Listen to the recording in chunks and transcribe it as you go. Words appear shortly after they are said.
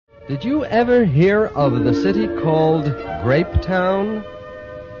Did you ever hear of the city called Grapetown?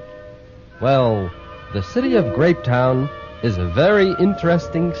 Well, the city of Grapetown is a very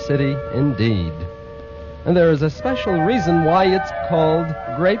interesting city indeed. And there is a special reason why it's called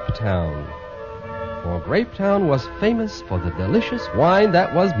Grapetown. For Grapetown was famous for the delicious wine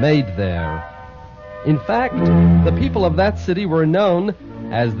that was made there. In fact, the people of that city were known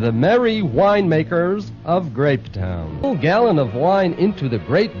as the merry winemakers of Grapetown. A gallon of wine into the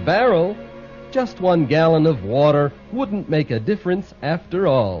great barrel, just 1 gallon of water wouldn't make a difference after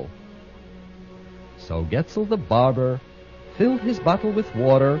all. So Getzel the barber filled his bottle with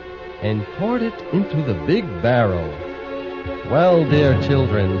water and poured it into the big barrel. Well, dear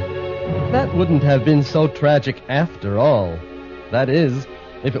children, that wouldn't have been so tragic after all. That is,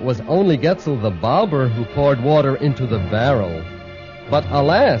 if it was only Getzel the barber who poured water into the barrel. But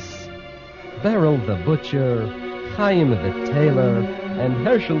alas, Beryl the butcher, Chaim the tailor, and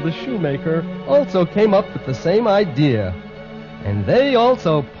Herschel the shoemaker also came up with the same idea, and they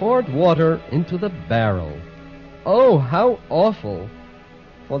also poured water into the barrel. Oh, how awful!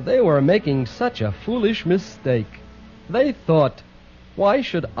 For they were making such a foolish mistake. They thought, why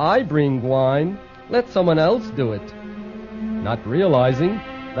should I bring wine? Let someone else do it. Not realizing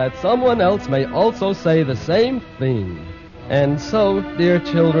that someone else may also say the same thing. And so, dear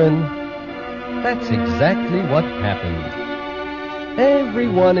children, that's exactly what happened.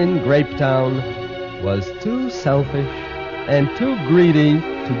 Everyone in Grapetown was too selfish and too greedy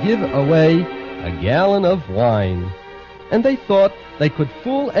to give away a gallon of wine. And they thought they could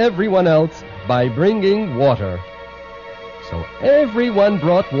fool everyone else by bringing water. So everyone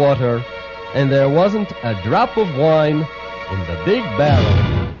brought water, and there wasn't a drop of wine in the big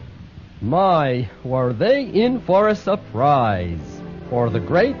barrel. My, were they in for a surprise, for the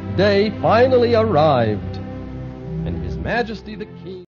great day finally arrived, and His Majesty the King